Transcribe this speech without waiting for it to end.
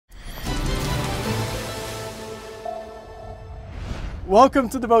Welcome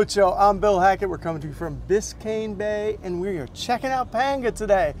to the Boat Show. I'm Bill Hackett. We're coming to you from Biscayne Bay, and we are checking out Panga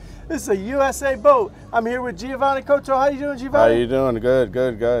today. This is a USA boat. I'm here with Giovanni Cocho. How you doing, Giovanni? How you doing? Good,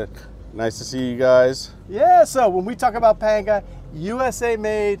 good, good. Nice to see you guys. Yeah, so when we talk about Panga, USA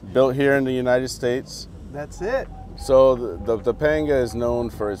made. Built here in the United States. That's it. So the Panga is known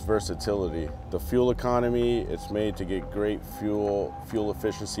for its versatility. The fuel economy, it's made to get great fuel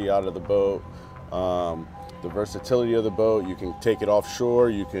efficiency out of the boat. The versatility of the boat, you can take it offshore,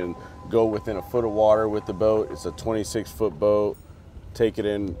 you can go within a foot of water with the boat. It's a 26-foot boat. Take it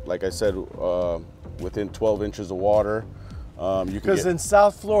in, like I said, within 12 inches of water. Because in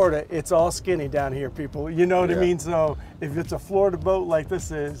South Florida, it's all skinny down here, people. You know what I mean? So if it's a Florida boat like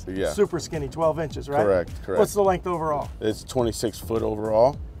this is, super skinny, 12 inches, right? Correct, correct. What's the length overall? It's 26 foot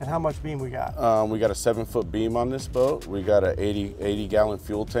overall. And how much beam we got? We got a 7-foot beam on this boat. We got a 80 gallon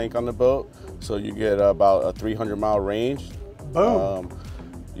fuel tank on the boat. So you get about a 300-mile range. Boom.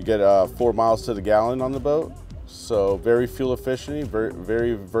 You get 4 miles to the gallon on the boat. So very fuel efficient,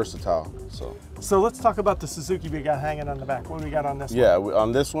 very versatile. So let's talk about the Suzuki we got hanging on the back. What do we got on this one? Yeah,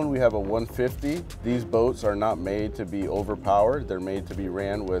 on this one we have a 150. These boats are not made to be overpowered. They're made to be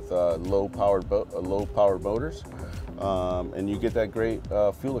ran with low-powered motors, and you get that great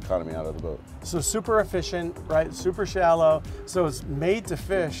fuel economy out of the boat. So super efficient, right? Super shallow. So it's made to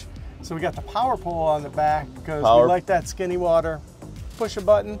fish. So we got the power pole on the back because we like that skinny water. Push a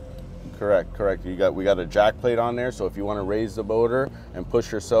button. Correct, correct. We got a jack plate on there, so if you want to raise the motor and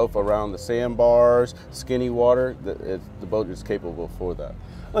push yourself around the sandbars, skinny water, the boat is capable for that.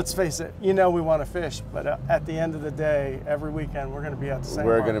 Let's face it, you know we want to fish, but at the end of the day, every weekend we're going to be at the sandbar.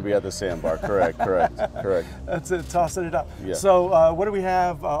 We're going to be at the sandbar, correct, correct, correct. That's it, tossing it up. Yeah. So what do we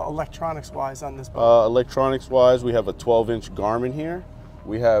have electronics-wise on this boat? Electronics-wise, we have a 12-inch Garmin here.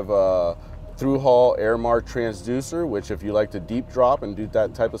 We have through-hull Airmar transducer, which if you like to deep drop and do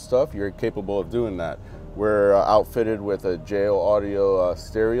that type of stuff, you're capable of doing that. We're outfitted with a JO Audio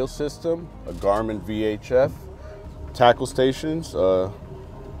stereo system, a Garmin VHF, tackle stations. So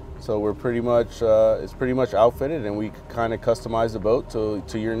we're pretty much, it's pretty much outfitted, and we kind of customize the boat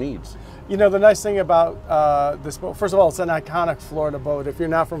to your needs. You know, the nice thing about this boat, first of all, it's an iconic Florida boat. If you're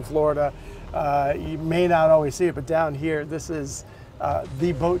not from Florida, you may not always see it, but down here, this is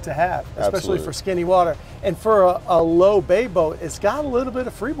the boat to have, especially for skinny water. And for a low bay boat, it's got a little bit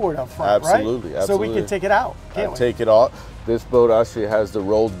of freeboard up front, right? Absolutely. So we can take it out, can't we? Take it off. This boat actually has the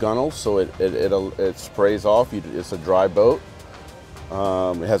rolled gunnels, so it sprays off. It's a dry boat.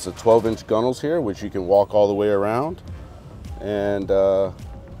 It has a 12-inch gunnels here, which you can walk all the way around. And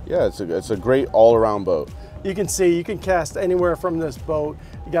yeah, it's a great all-around boat. You can see, you can cast anywhere from this boat.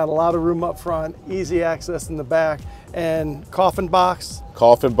 You got a lot of room up front, easy access in the back, and coffin box.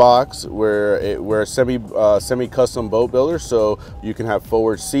 Coffin box. We're a semi-custom boat builder, so you can have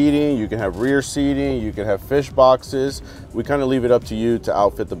forward seating, you can have rear seating, you can have fish boxes. We kind of leave it up to you to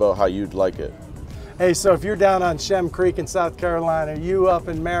outfit the boat how you'd like it. Hey, so if you're down on Shem Creek in South Carolina, you up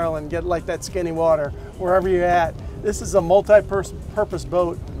in Maryland, get like that skinny water, wherever you're at, this is a multi-purpose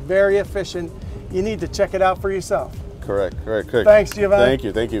boat, very efficient. You need to check it out for yourself. Correct, correct, correct. Thanks, Giovanni. Thank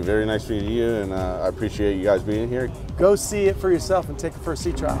you, thank you. Very nice meeting you, and I appreciate you guys being here. Go see it for yourself and take it for a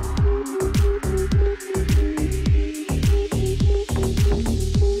sea trial.